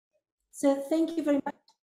So thank you very much.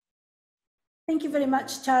 Thank you very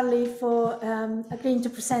much, Charlie, for agreeing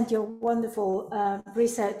to present your wonderful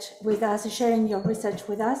research with us, sharing your research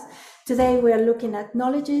with us. Today we are looking at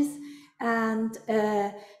knowledges, and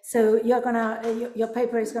so your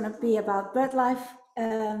paper is gonna be about bird life,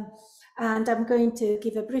 and I'm going to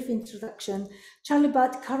give a brief introduction. Charlie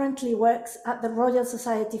Butt currently works at the Royal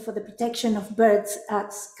Society for the Protection of Birds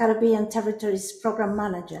as Caribbean Territories Program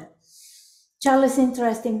Manager. Charlie's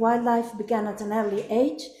interest in wildlife began at an early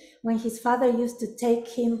age, when his father used to take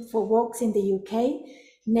him for walks in the UK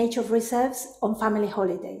nature reserves on family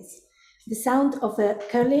holidays. The sound of a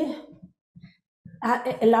curlew,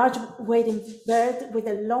 a large wading bird with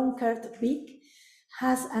a long curved beak,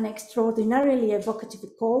 has an extraordinarily evocative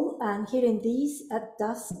call, and hearing these at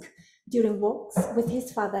dusk during walks with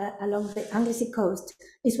his father along the Anglesey coast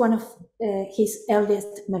is one of his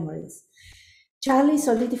earliest memories. Charlie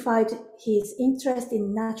solidified his interest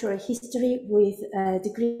in natural history with a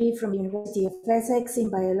degree from the University of Essex in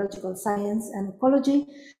biological science and ecology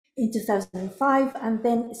in 2005, and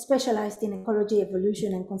then specialised in ecology,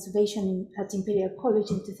 evolution and conservation at Imperial College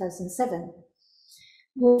in 2007.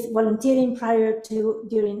 With volunteering prior to,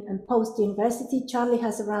 during and post-university, Charlie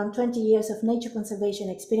has around 20 years of nature conservation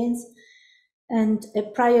experience. And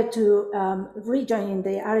prior to rejoining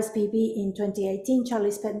the RSPB in 2018,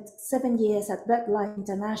 Charlie spent 7 years at BirdLife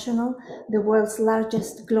International, the world's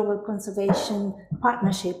largest global conservation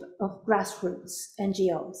partnership of grassroots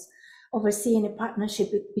NGOs, overseeing a partnership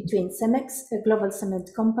between CEMEX, a global cement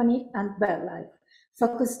company, and BirdLife,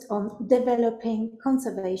 focused on developing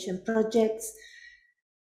conservation projects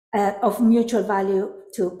of mutual value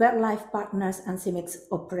to BirdLife Partners and CEMEX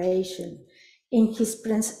operation. In his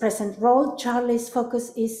present role, Charlie's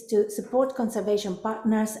focus is to support conservation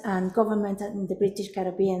partners and government in the British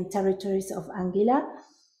Caribbean territories of Anguilla,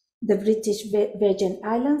 the British Virgin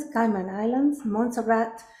Islands, Cayman Islands,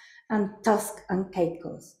 Montserrat, and Turks and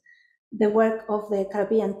Caicos. The work of the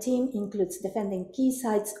Caribbean team includes defending key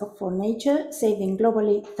sites for nature, saving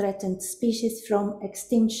globally threatened species from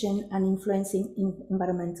extinction, and influencing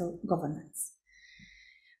environmental governance.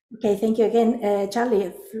 Okay, thank you again.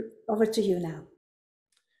 Charlie, over to you now.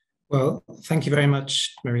 Well, thank you very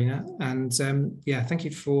much, Marina. And yeah, thank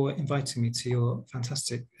you for inviting me to your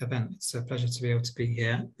fantastic event. It's a pleasure to be able to be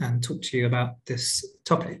here and talk to you about this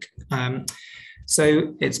topic.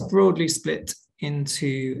 So it's broadly split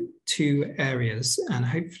into two areas, and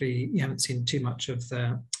hopefully you haven't seen too much of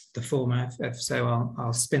the former, so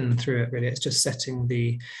I'll spin through it really. It's just setting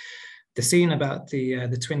the scene about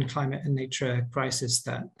the twin climate and nature crisis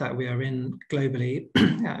that we are in globally.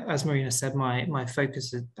 As Marina said, my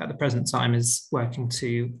focus at the present time is working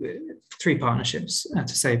to 3 partnerships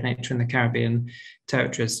to save nature in the Caribbean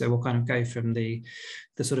territories. So we'll kind of go from the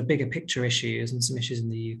sort of bigger picture issues and some issues in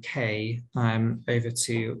the UK over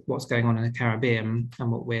to what's going on in the Caribbean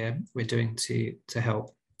and what we're doing to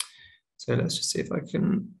help. So let's just see if I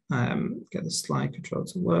can get the slide control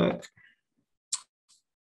to work.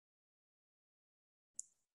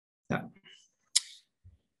 Yeah.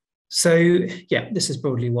 So yeah, this is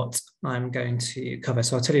broadly what I'm going to cover.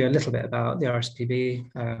 So I'll tell you a little bit about the RSPB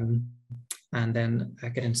and then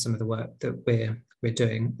get into some of the work that we're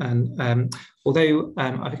doing. And although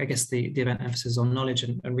I guess the event emphasis on knowledge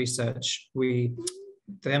and research, the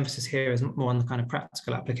emphasis here is more on the kind of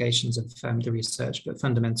practical applications of the research, but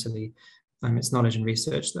fundamentally it's knowledge and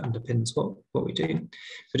research that underpins what we do.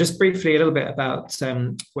 So just briefly a little bit about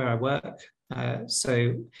where I work.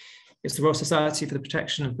 So it's the Royal Society for the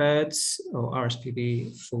Protection of Birds, or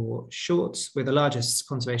RSPB for short. We're the largest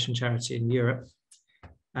conservation charity in Europe,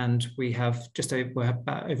 and we have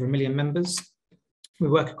about over 1 million members. We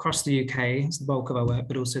work across the UK, it's the bulk of our work,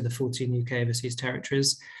 but also the 14 UK overseas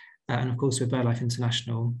territories. And of course, with BirdLife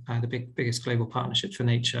International, the biggest global partnership for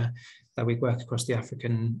nature, we work across the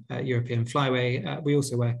African, European flyway. We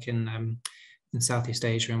also work in Southeast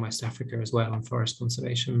Asia and West Africa as well on forest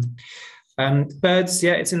conservation. Birds,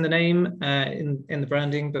 yeah, it's in the name, in the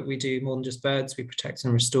branding, but we do more than just birds. We protect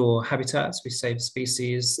and restore habitats, we save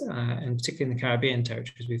species, and particularly in the Caribbean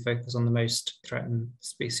territories, we focus on the most threatened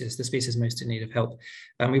species, the species most in need of help.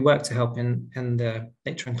 And we work to help in the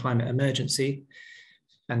nature and climate emergency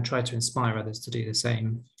and try to inspire others to do the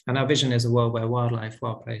same. And our vision is a world where wildlife,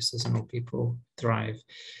 wild places, and all people thrive.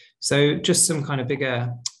 So just some kind of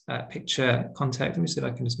bigger picture context. Let me see if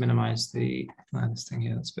I can just minimize this thing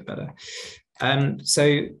here, that's a bit better.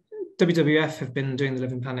 So WWF have been doing the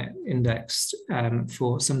Living Planet Index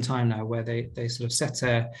for some time now, where they sort of set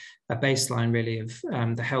a baseline really of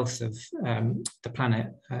the health of the planet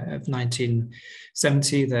of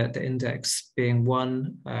 1970, the index being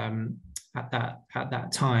 1, at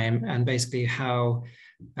that time, and basically how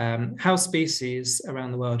species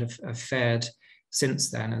around the world have fared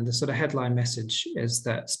since then. And the sort of headline message is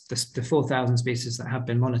that the 4,000 species that have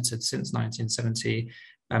been monitored since 1970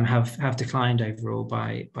 have declined overall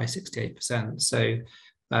by 68%. So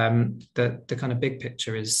the kind of big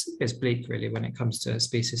picture is bleak, really, when it comes to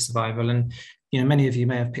species survival. And many of you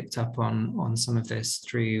may have picked up on some of this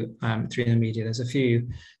through the media. There's a few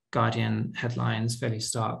Guardian headlines, fairly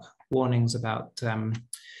stark warnings about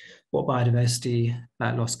what biodiversity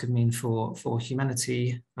loss could mean for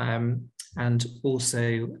humanity, and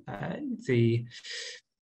also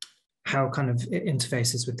how kind of it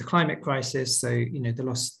interfaces with the climate crisis. So, the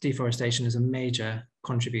loss deforestation is a major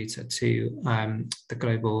contributor to the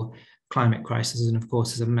global climate crisis, and of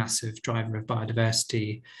course is a massive driver of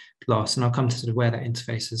biodiversity loss. And I'll come to sort of where that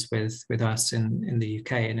interfaces with us in the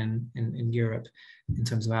UK and in Europe in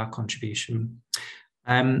terms of our contribution.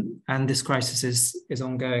 And this crisis is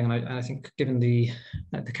ongoing. And I think, given the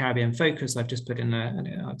Caribbean focus, I've just put in an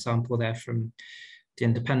example there from The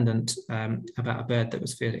Independent about a bird that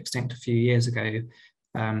was feared extinct a few years ago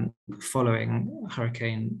following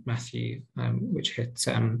Hurricane Matthew, which hit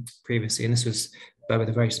previously. And this was with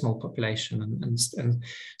a very small population and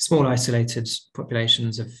small isolated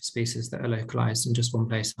populations of species that are localized in just one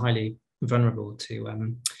place, highly vulnerable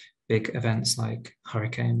to big events like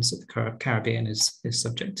hurricanes that the Caribbean is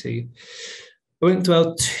subject to. I won't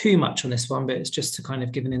dwell too much on this one, but it's just to kind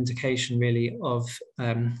of give an indication, really, of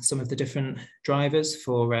some of the different drivers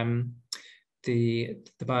for the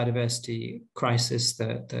biodiversity crisis,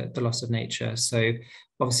 the loss of nature. So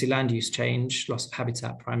obviously land use change, loss of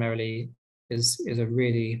habitat primarily is a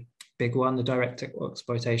really big one. The direct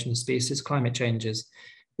exploitation of species, climate change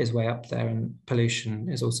is way up there, and pollution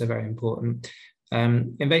is also very important.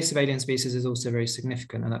 Invasive alien species is also very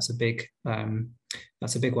significant, and that's a big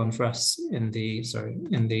one for us in the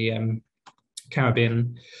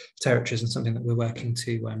Caribbean territories, and something that we're working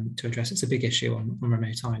to address. It's a big issue on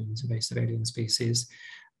remote islands, invasive alien species.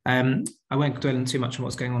 I won't dwell in too much on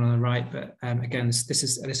what's going on the right, but again, this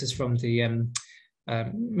is from the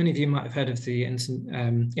many of you might have heard of the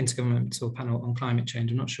Intergovernmental Panel on Climate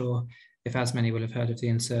Change. I'm not sure if as many will have heard of the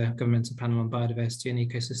Intergovernmental Panel on Biodiversity and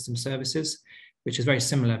Ecosystem Services, which is very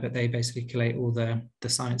similar, but they basically collate all the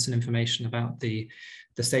science and information about the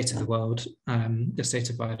state of the world, the state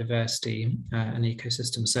of biodiversity and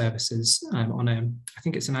ecosystem services on I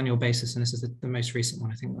think it's an annual basis, and this is the most recent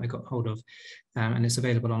one I think I got hold of, and it's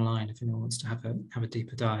available online if anyone wants to have a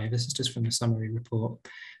deeper dive. This is just from the summary report,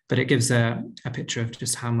 but it gives a picture of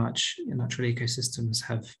just how much natural ecosystems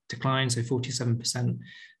have declined, so 47%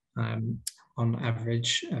 on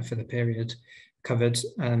average for the period covered,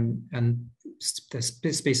 and the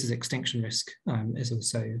species extinction risk is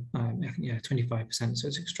also, I think, 25%. So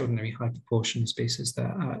it's an extraordinarily high proportion of species that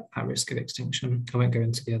are at risk of extinction. I won't go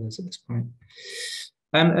into the others at this point.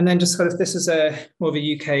 And then just sort of, this is more of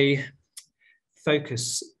a UK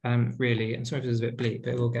focus, really, and sorry if this is a bit bleak,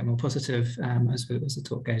 but it will get more positive as the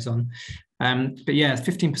talk goes on. But yeah,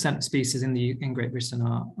 15% of species in Great Britain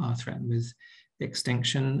are threatened with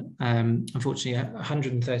extinction. Unfortunately,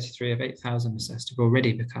 133 of 8,000 assessed have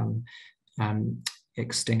already become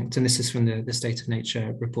extinct, and this is from the State of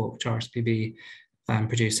Nature report, which RSPB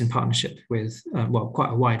produced in partnership with quite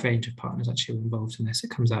a wide range of partners actually were involved in this. It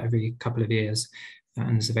comes out every couple of years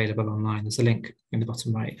and is available online. There's a link in the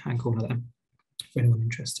bottom right hand corner there for anyone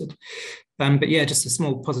interested. But yeah, just a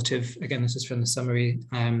small positive. Again, this is from the summary.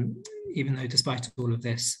 Even though despite all of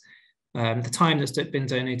this, the time that's been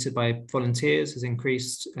donated by volunteers has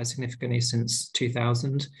increased significantly since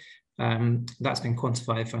 2000. That's been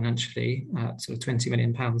quantified financially at sort of £20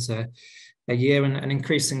 million a year, and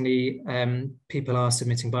increasingly people are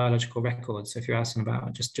submitting biological records. So if you're asking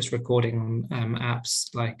about just recording on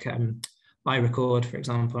apps like iRecord, for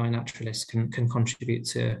example, iNaturalist can contribute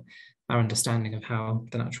to our understanding of how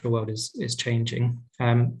the natural world is changing.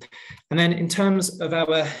 And then in terms of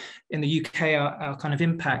in the UK, our kind of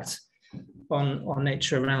impact on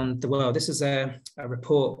nature around the world, this is a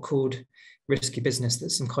report called Risky Business that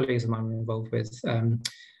some colleagues of mine were involved with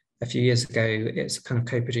a few years ago. It's kind of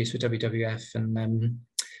co-produced with WWF and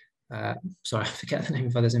sorry, I forget the name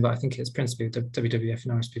of others, but I think it's principally WWF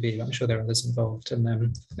and RSPB, but I'm sure there are others involved. And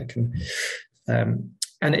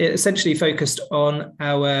and it essentially focused on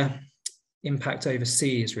our impact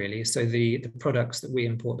overseas, really. So the products that we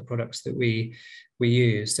import, the products that we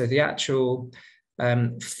use. So the actual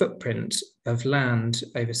footprint of land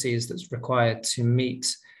overseas that's required to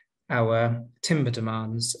meet our timber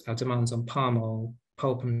demands, our demands on palm oil,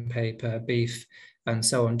 pulp and paper, beef, and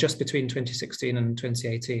so on, just between 2016 and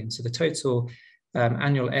 2018. So the total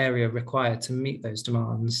annual area required to meet those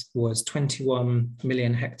demands was 21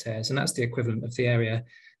 million hectares, and that's the equivalent of the area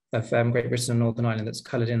of Great Britain and Northern Ireland that's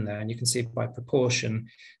coloured in there. And you can see by proportion,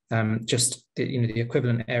 just the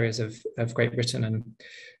equivalent areas of Great Britain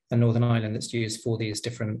and Northern Ireland that's used for these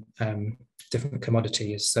different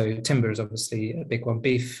commodities. So timber is obviously a big one,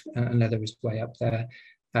 beef and leather is way up there.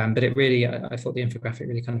 But it really, I thought the infographic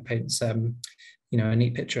really kind of paints, a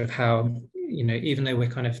neat picture of how, even though we're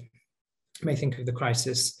kind of may think of the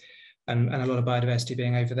crisis and a lot of biodiversity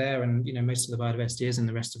being over there, and most of the biodiversity is in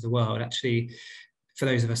the rest of the world. Actually, for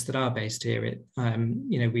those of us that are based here,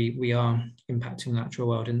 we are impacting the natural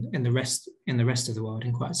world in the rest of the world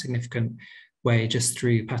in quite a significant way, just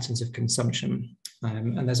through patterns of consumption.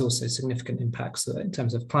 And there's also significant impacts in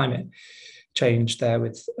terms of climate change there,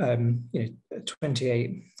 with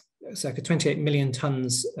circa 28 million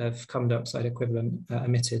tons of carbon dioxide equivalent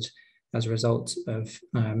emitted as a result of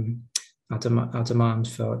our demand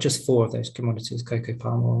for just 4 of those commodities: cocoa,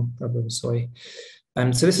 palm oil, rubber, and soy.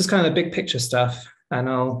 So this is kind of the big picture stuff, and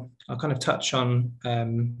I'll kind of touch on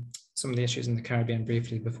some of the issues in the Caribbean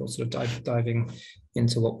briefly before sort of diving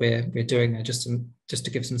into what we're doing there, just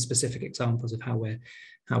to give some specific examples of how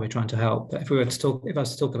we're trying to help. But if I was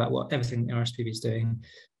to talk about what everything the RSPB is doing,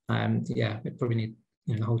 we'd probably need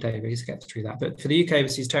the whole day really to get through that. But for the UK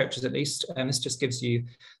overseas territories, at least, this just gives you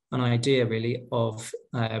an idea really of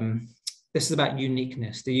this is about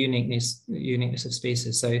uniqueness, the uniqueness of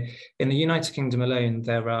species. So in the United Kingdom alone,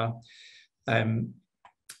 there are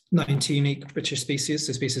 90 unique British species,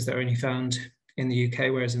 so species that are only found in the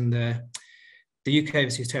UK, whereas in the UK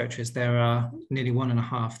overseas territories, there are nearly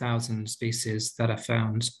 1,500 species that are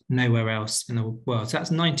found nowhere else in the world. So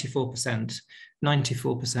that's 94%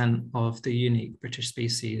 of the unique British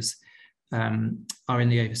species are in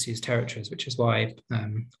the overseas territories, which is why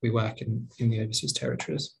we work in the overseas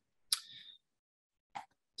territories.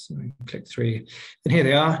 So click through, and here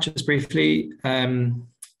they are, just briefly.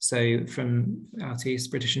 So from out east,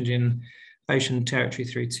 British Indian Ocean territory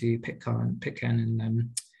through to Pitcairn in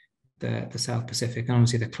the South Pacific, and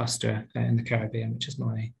obviously the cluster in the Caribbean, which is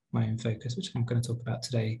my own focus, which I'm going to talk about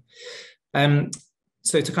today.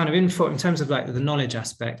 So to kind of in terms of like the knowledge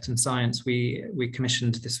aspect and science, we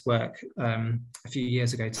commissioned this work a few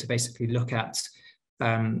years ago to basically look at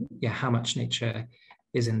how much nature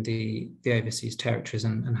is in the overseas territories,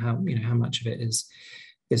 and how much of it is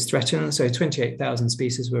threatened. So 28,000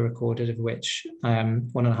 species were recorded, of which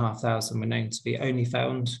 1,500 were known to be only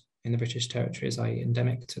found in the British territories, i.e.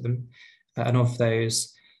 endemic to them. And of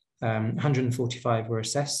those, 145 were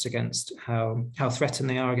assessed against how threatened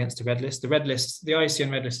they are against the red list. The red list, the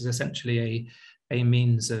IUCN red list, is essentially a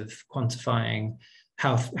means of quantifying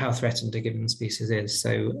how threatened a given species is.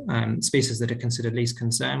 So species that are considered least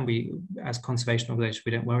concern, we, as conservation organisations,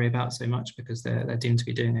 we don't worry about so much because they're deemed to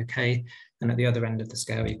be doing okay. And at the other end of the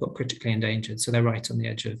scale, you've got critically endangered. So they're right on the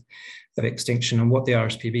edge of extinction. And what the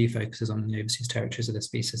RSPB focuses on in the overseas territories are the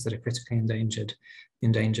species that are critically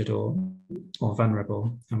endangered or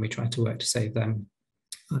vulnerable, and we try to work to save them.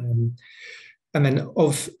 And then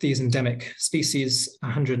of these endemic species,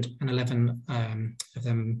 111 of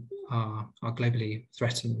them are globally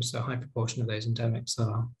threatened. So a high proportion of those endemics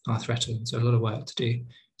are threatened. So a lot of work to do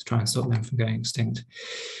to try and stop them from going extinct.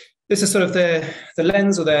 This is sort of the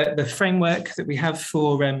lens or the framework that we have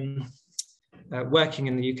for working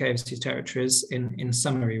in the UK overseas territories in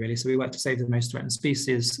summary, really. So we work to save the most threatened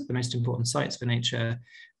species, the most important sites for nature.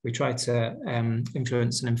 We try to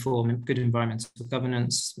influence and inform good environmental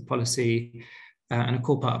governance, policy, and a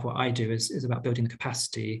core part of what I do is about building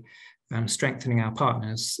capacity, strengthening our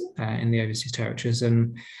partners in the overseas territories.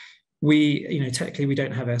 And we, technically, we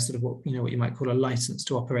don't have a sort of what you might call a license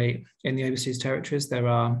to operate in the overseas territories. There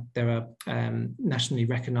are nationally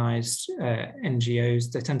recognised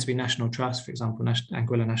NGOs. They tend to be national trusts, for example,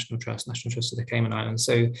 Anguilla National Trust, National Trust of the Cayman Islands.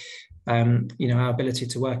 So, our ability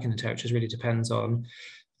to work in the territories really depends on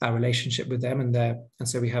our relationship with them, and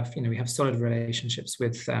so we have solid relationships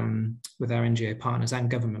with our NGO partners and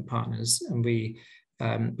government partners, and we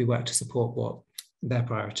work to support what their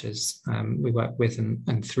priorities. We work with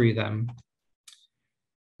and through them,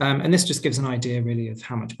 and this just gives an idea really of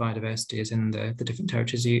how much biodiversity is in the different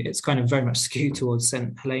territories. It's kind of very much skewed towards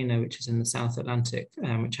St Helena, which is in the South Atlantic,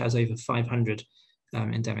 which has over 500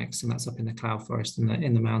 endemics, and that's up in the cloud forest in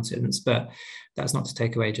the mountains. But that's not to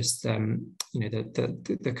take away just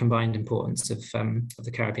the combined importance of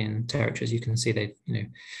the Caribbean territories. You can see they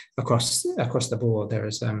across the board there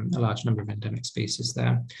is a large number of endemic species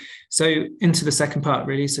there. So into the second part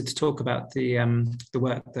really, so to talk about the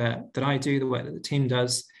work that I do, the work that the team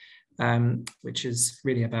does, which is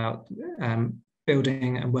really about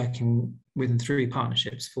building and working within 3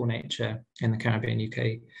 partnerships for nature in the Caribbean,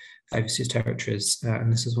 UK, overseas territories.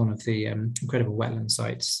 And this is one of the incredible wetland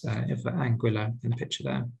sites of Anguilla in the picture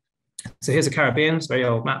there. So here's a Caribbean, it's a very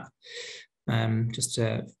old map. I'm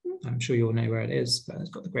sure you all know where it is, but it's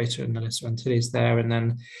got the Greater and the Lesser Antilles there. And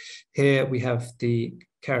then here we have the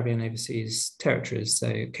Caribbean overseas territories.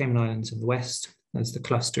 So Cayman Islands in the west, there's the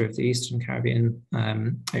cluster of the Eastern Caribbean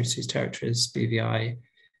overseas territories, BVI,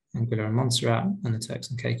 Anguilla and Montserrat, and the Turks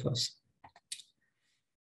and Caicos.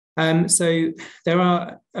 So there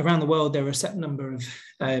are, around the world, there are a set number of,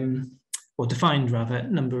 or defined rather,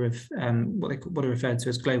 number of what are referred to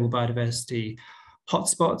as global biodiversity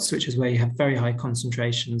hotspots, which is where you have very high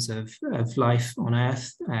concentrations of life on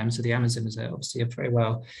Earth. So the Amazon is obviously a very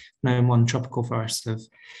well known one, tropical forests of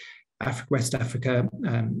West Africa,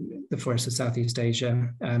 the forests of Southeast Asia,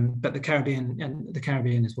 but the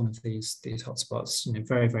Caribbean is one of these hotspots. You know,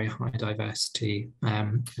 very, very high diversity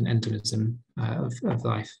and endemism of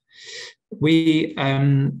life. We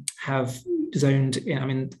have zoned in. I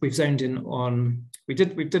mean, we've zoned in on. We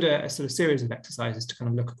did a sort of series of exercises to kind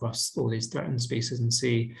of look across all these threatened species and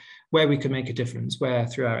see where we could make a difference, where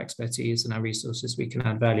through our expertise and our resources we can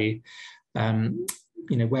add value.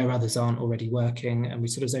 You know, where others aren't already working, and we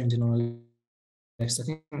sort of zoned in on a list. I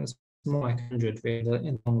think there's more like 100 really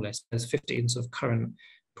in the long list. There's 15 sort of current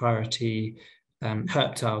priority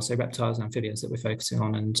herptiles, so reptiles and amphibians that we're focusing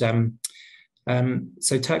on. And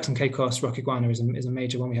so Turks and Caicos rock iguana is a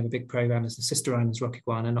major one. We have a big program as the sister islands rock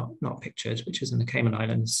iguana, not pictured, which is in the Cayman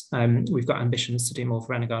Islands. We've got ambitions to do more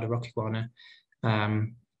for Anegada rock iguana.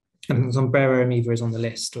 And Sombrero amoeba is on the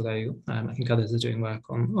list, although I think others are doing work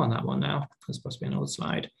on that one now. That's possibly an old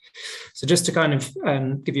slide. So just to kind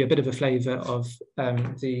of give you a bit of a flavour of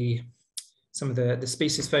some of the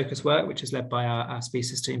species focused work, which is led by our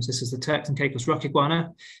species teams. This is the Turks and Caicos rock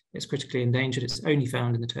iguana. It's critically endangered. It's only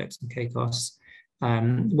found in the Turks and Caicos.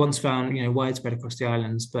 Once found, you know, widespread across the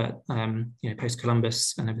islands, but you know, post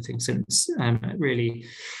Columbus and everything since, really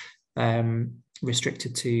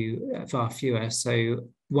restricted to far fewer. So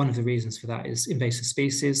one of the reasons for that is invasive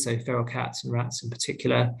species, so feral cats and rats in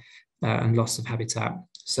particular, and loss of habitat.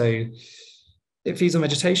 So it feeds on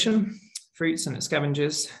vegetation, fruits, and it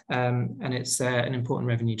scavenges, and it's an important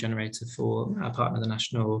revenue generator for our partner, the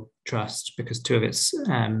National Trust, because 2 of its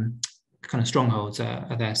kind of strongholds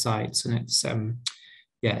are their sites, and it's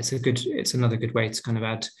yeah, it's another good way to kind of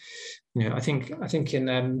add. You know, I think in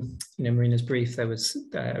you know, Marina's brief there was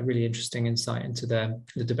a really interesting insight into the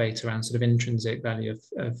debate around sort of intrinsic value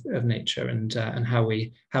of nature and how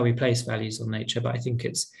we place values on nature. But I think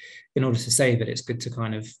it's, in order to save it, it's good to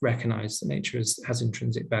kind of recognise that nature has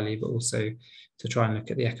intrinsic value, but also to try and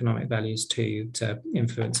look at the economic values to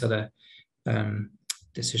influence other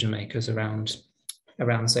decision makers around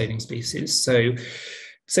saving species. So,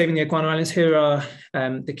 saving the iguana islands, here are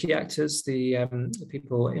the key actors, the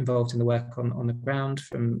people involved in the work on the ground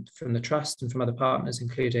from the trust and from other partners,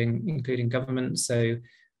 including government. So,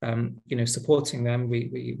 you know, supporting them,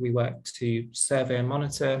 we work to survey and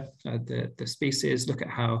monitor the species, look at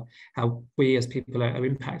how we as people are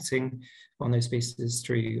impacting on those species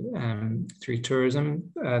through tourism,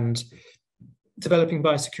 and developing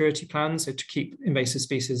biosecurity plans, so to keep invasive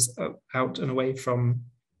species out and away from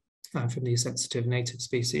these sensitive native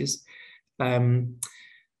species,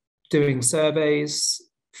 doing surveys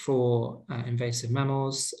for invasive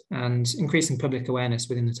mammals, and increasing public awareness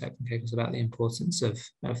within the Turks and Caicos about the importance of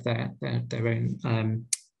their own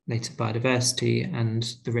native biodiversity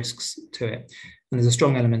and the risks to it. And there's a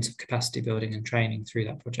strong element of capacity building and training through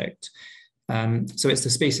that project. So it's the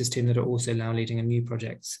species team that are also now leading a new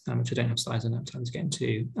project, which I don't have slides and enough time to get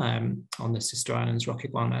into, on the Sister Islands rock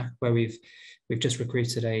iguana, where we've just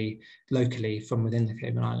recruited locally from within the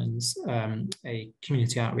Cayman Islands, a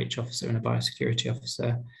community outreach officer and a biosecurity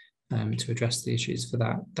officer to address the issues for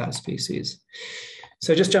that species.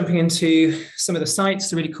 So just jumping into some of the sites,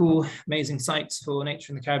 the really cool, amazing sites for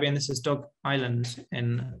nature in the Caribbean. This is Dog Island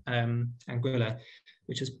in Anguilla,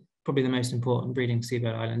 which is probably the most important breeding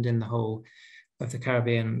seabird island in the whole of the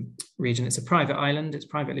Caribbean region. It's a private island, it's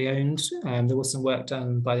privately owned. There was some work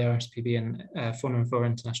done by the RSPB and Fauna and Flora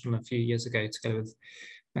International a few years ago together with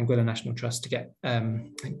Anguilla National Trust to get I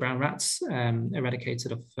think brown rats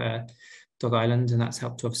eradicated off Dog Island, and that's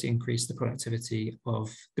helped to obviously increase the productivity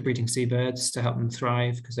of the breeding seabirds to help them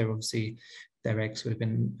thrive, because they're obviously, their eggs would have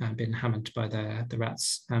been hammered by the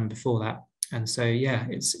rats before that. And so yeah,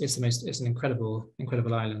 it's an incredible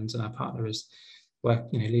island, and our partner is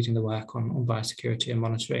leading the work on biosecurity and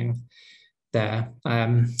monitoring there.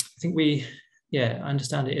 I think I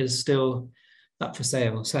understand it is still up for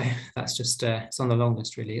sale, so that's just it's on the long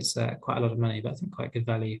list really. It's quite a lot of money, but I think quite good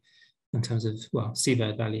value in terms of, well,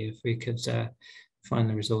 seabird value if we could find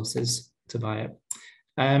the resources to buy it.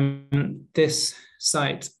 This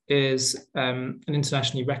site is an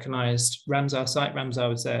internationally recognised Ramsar site. Ramsar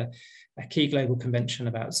was a key global convention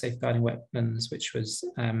about safeguarding wetlands, which was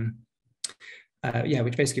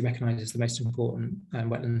which basically recognises the most important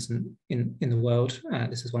wetlands in the world.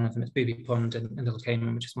 This is one of them. It's Booby Pond in Little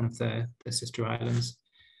Cayman, which is one of the sister islands.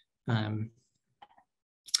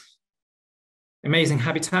 Amazing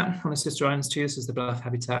habitat on the sister islands too. This is the bluff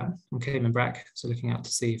habitat on Cayman Brac, so looking out to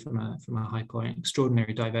sea from a high point.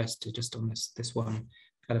 Extraordinary diversity just on this one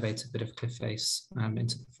elevated bit of cliff face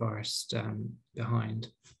into the forest behind.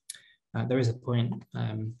 There is a point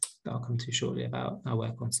that I'll come to shortly about our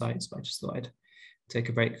work on sites, but I just thought I'd take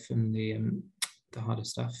a break from the harder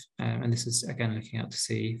stuff. And this is again looking out to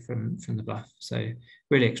sea from the bluff. So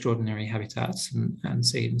really extraordinary habitats and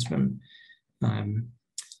scenes from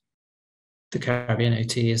the Caribbean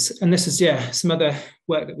OTs. And this is some other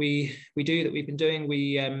work that we do, that we've been doing.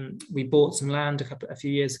 We bought some land a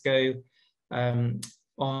few years ago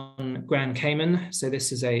on Grand Cayman. So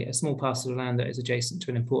this is a small parcel of land that is adjacent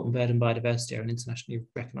to an important bird and biodiversity area, an internationally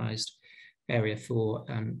recognised area for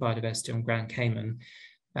biodiversity on Grand Cayman.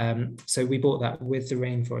 So we bought that with the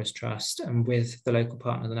Rainforest Trust and with the local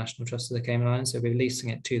partner, the National Trust of the Cayman Islands. So we're leasing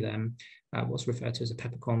it to them at what's referred to as a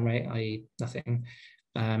peppercorn rate, i.e. nothing.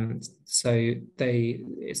 So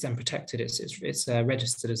it's then protected. It's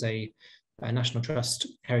registered as a National Trust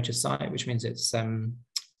heritage site, which means it's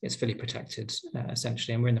fully protected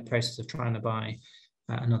essentially. And we're in the process of trying to buy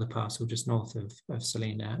another parcel just north of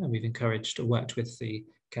Salina, and we've encouraged or worked with the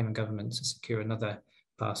Cayman government to secure another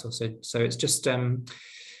parcel. So it's just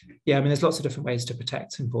there's lots of different ways to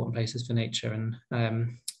protect important places for nature, and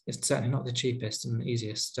it's certainly not the cheapest and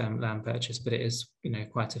easiest land purchase, but it is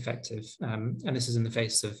quite effective. And this is in the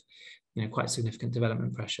face of quite significant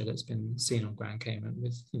development pressure that's been seen on Grand Cayman,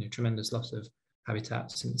 with tremendous loss of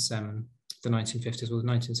habitat since the 1950s or the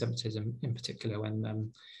 1970s in particular,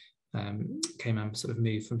 when Cayman sort of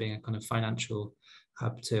moved from being a kind of financial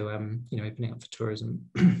hub to opening up for tourism.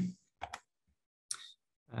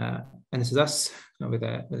 And this is us with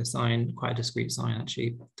a sign, quite a discreet sign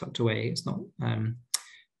actually, tucked away. It's not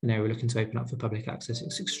we're looking to open up for public access.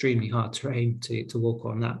 It's extremely hard terrain to walk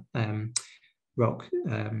on. That rock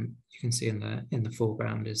you can see in the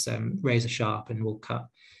foreground is razor sharp and will cut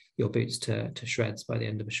your boots to shreds by the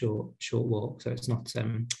end of a short walk. So it's not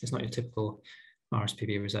your typical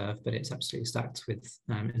RSPB reserve, but it's absolutely stacked with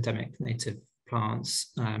endemic native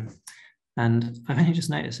plants. And I've only just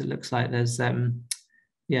noticed it looks like there's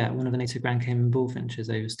one of the native Grand Cayman bullfinches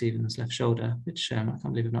over Stephen's left shoulder, which I can't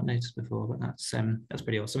believe I've not noticed before, but that's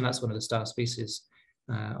pretty awesome. That's one of the star species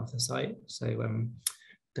of the site. So I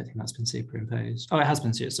don't think that's been superimposed. Oh, it has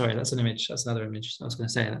been. Sorry, that's an image. That's another image. I was going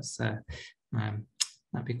to say that's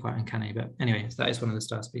that'd be quite uncanny. But anyway, that is one of the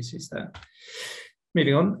star species there.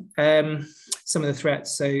 Moving on, some of the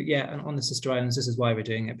threats. So and on the sister islands, this is why we're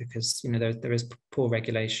doing it, because there is poor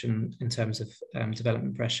regulation in terms of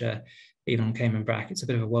development pressure. Even on Cayman Brac, it's a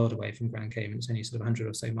bit of a world away from Grand Cayman. It's only sort of 100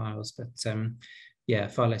 or so miles, but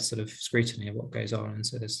far less sort of scrutiny of what goes on, and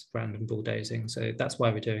so there's random bulldozing. So that's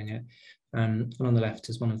why we're doing it. And on the left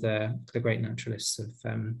is one of the great naturalists of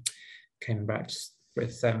Cayman Brac,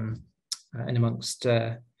 with in amongst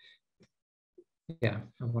one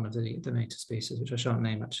of the native species, which I shan't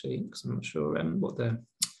name actually, because I'm not sure what the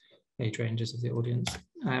age range is of the audience.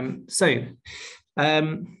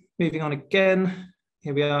 Moving on again.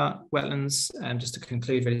 Here we are, wetlands, just to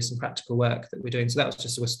conclude really some practical work that we're doing. So that was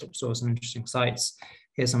just a whistle-stop tour of some interesting sites.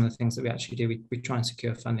 Here's some of the things that we actually do. We try and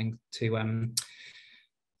secure funding to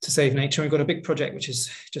save nature. We've got a big project, which is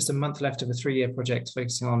just a month left of a 3-year project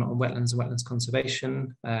focusing on wetlands and wetlands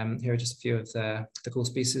conservation. Here are just a few of the cool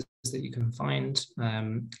species that you can find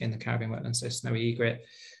in the Caribbean wetlands. So snowy egret,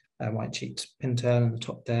 white-cheeked pintail in the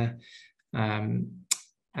top there.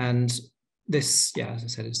 And this, as I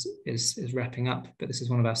said, is wrapping up, but this is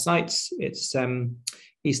one of our sites. It's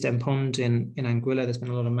East End Pond in Anguilla. There's been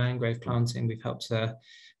a lot of mangrove planting. We've helped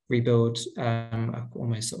rebuild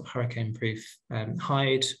almost sort of hurricane-proof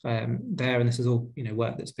hide there, and this is all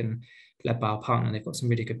work that's been led by our partner. They've got some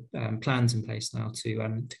really good plans in place now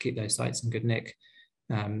to keep those sites in good nick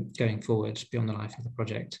going forward beyond the life of the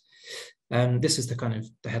project. This is the kind of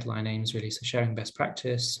the headline aims really. So sharing best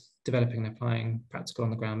practice, developing and applying practical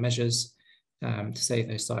on-the-ground measures to save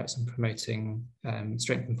those sites, and promoting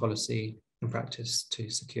strengthened policy and practice to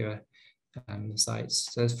secure the sites.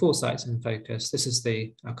 So there's 4 sites in focus. This is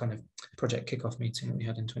our kind of project kickoff meeting that we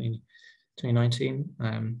had in 2019.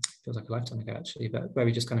 Feels like a lifetime ago actually, but where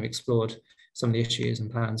we just kind of explored some of the issues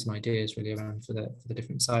and plans and ideas really around for the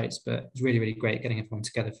different sites. But it was really, really great getting everyone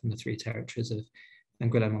together from the 3 territories of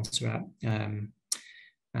Anguilla, Montserrat,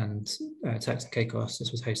 and Turks and Caicos.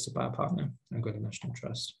 This was hosted by our partner, Anguilla National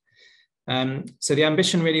Trust. So the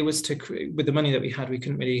ambition really was to, with the money that we had, we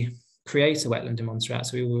couldn't really create a wetland in Montserrat.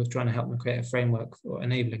 So we were trying to help them create a framework or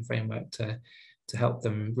enabling framework to help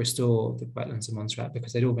them restore the wetlands in Montserrat,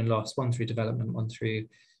 because they'd all been lost, one through development, one through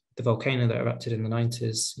the volcano that erupted in the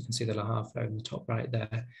 90s. You can see the Lahafo in the top right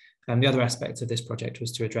there. And the other aspect of this project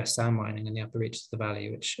was to address sand mining in the upper reaches of the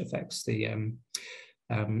valley, which affects the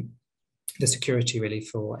security really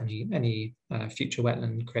for any future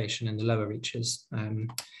wetland creation in the lower reaches.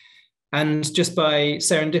 And just by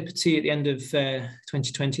serendipity, at the end of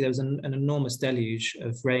 2020, there was an enormous deluge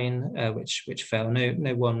of rain, which fell.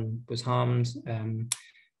 No one was harmed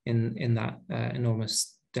in that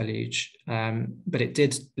enormous deluge, but it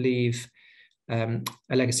did leave a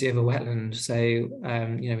legacy of a wetland. So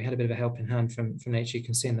we had a bit of a helping hand from nature. You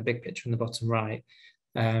can see in the big picture in the bottom right,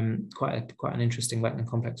 quite an interesting wetland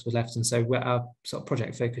complex was left. And so our sort of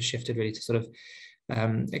project focus shifted really to sort of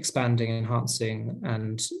expanding, enhancing,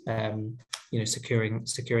 and securing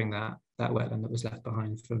that wetland that was left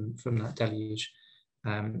behind from that deluge.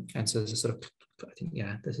 And so there's a sort of, I think,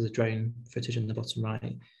 this is a drone footage in the bottom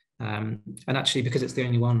right. And actually, because it's the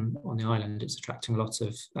only one on the island, it's attracting a lot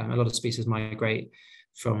of species migrate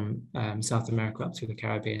from South America up through the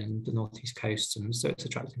Caribbean, the northeast coast, and so it's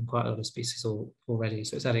attracting quite a lot of species already.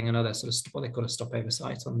 So it's adding another sort of what they call a stopover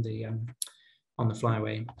site on the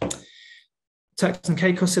flyaway. Turks and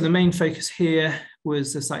Caicos, so the main focus here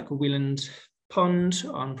was a site called Wieland Pond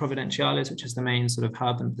on Providenciales, which is the main sort of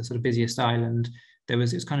hub and the sort of busiest island.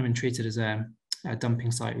 It's kind of been treated as a dumping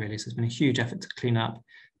site really, so there's been a huge effort to clean up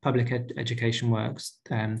public education works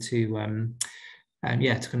to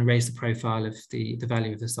kind of raise the profile of the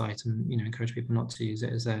value of the site, and encourage people not to use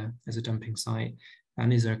it as a dumping site.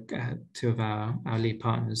 And these are 2 of our lead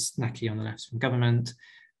partners, Naki on the left from government,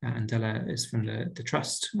 and Della is from the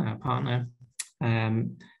trust, our partner.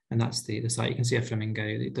 And that's the site. You can see a flamingo.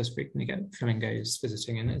 It does frequently get flamingos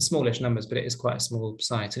visiting, and it's smallish numbers, but it is quite a small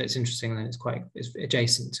site. And it's interesting that it's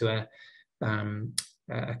adjacent to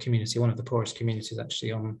a community, one of the poorest communities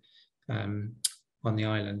actually on the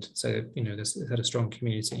island. So there's had a strong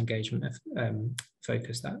community engagement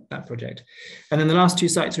focus, that project. And then the last 2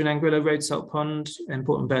 sites are in Anguilla, Road Salt Pond,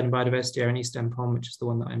 important bird and biodiversity area, and East End Pond, which is the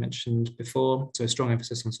one that I mentioned before. So a strong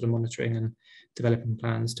emphasis on sort of monitoring and developing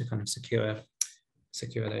plans to kind of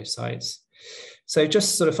secure those sites. So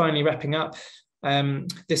just sort of finally wrapping up,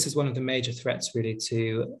 this is one of the major threats really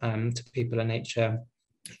to people and nature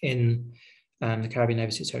in the Caribbean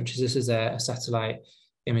overseas territories. This is a satellite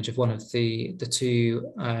image of one of the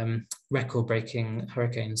 2 record-breaking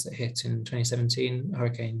hurricanes that hit in 2017,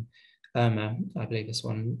 Hurricane Irma. I believe this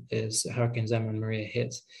one is Hurricanes Irma and Maria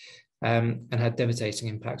hit, and had devastating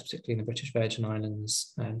impacts, particularly in the British Virgin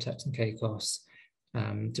Islands, Turks and Caicos,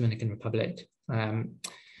 Dominican Republic.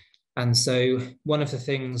 And so one of the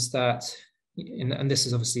things that, and this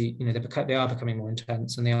is obviously, they are becoming more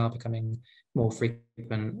intense, and they are becoming more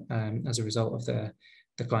frequent as a result of the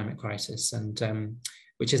climate crisis, and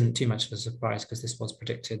which isn't too much of a surprise, because this was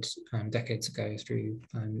predicted decades ago through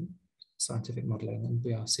scientific modelling, and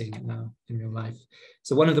we are seeing it now in real life.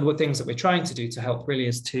 So one of the things that we're trying to do to help really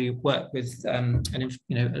is to work with and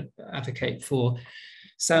advocate for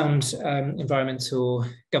sound environmental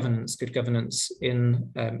governance, good governance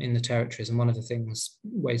in the territories. And one of the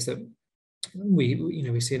ways that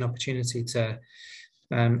we see an opportunity to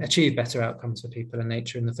achieve better outcomes for people and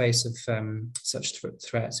nature in the face of such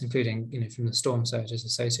threats, including from the storm surges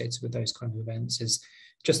associated with those kind of events, is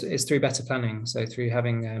through better planning. So through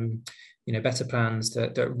having better plans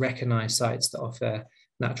that recognise sites that offer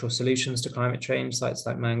natural solutions to climate change, sites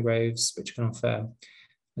like mangroves, which can offer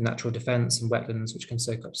a natural defence, and wetlands, which can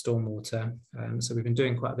soak up stormwater. So we've been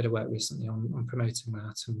doing quite a bit of work recently on promoting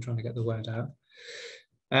that and trying to get the word out.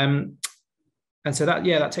 And so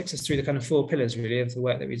that takes us through the kind of 4 pillars really of the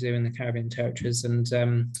work that we do in the Caribbean territories. And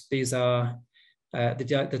these are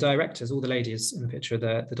the directors, all the ladies in the picture,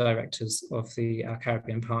 are the directors of our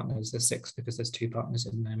Caribbean partners. There's 6 because there's 2 partners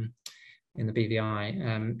in the BVI.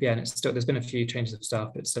 And it's still, there's been a few changes of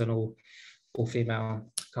staff, but it's still an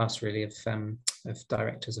all-female cast really of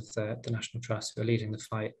directors of the National Trust who are leading the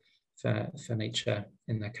fight for nature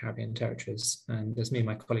in the Caribbean territories. And there's me and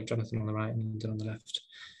my colleague Jonathan on the right, and Lyndon on the left,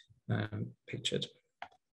 pictured.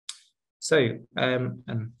 So,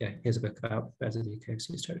 here's a book about birds of the UK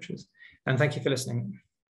overseas territories. And thank you for listening.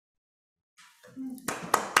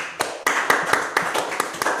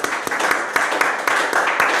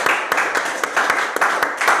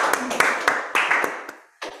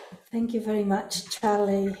 Thank you very much,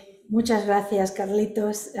 Charlie. Muchas gracias,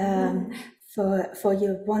 Carlitos, for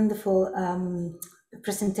your wonderful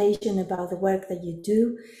presentation about the work that you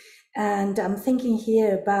do. And I'm thinking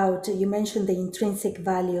here about, you mentioned the intrinsic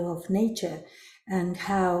value of nature and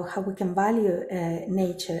how we can value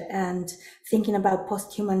nature, and thinking about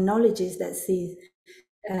post-human knowledges that see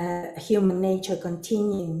human nature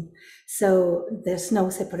continuing, so there's no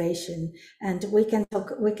separation. And we can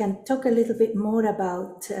talk a little bit more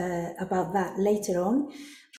about that later on.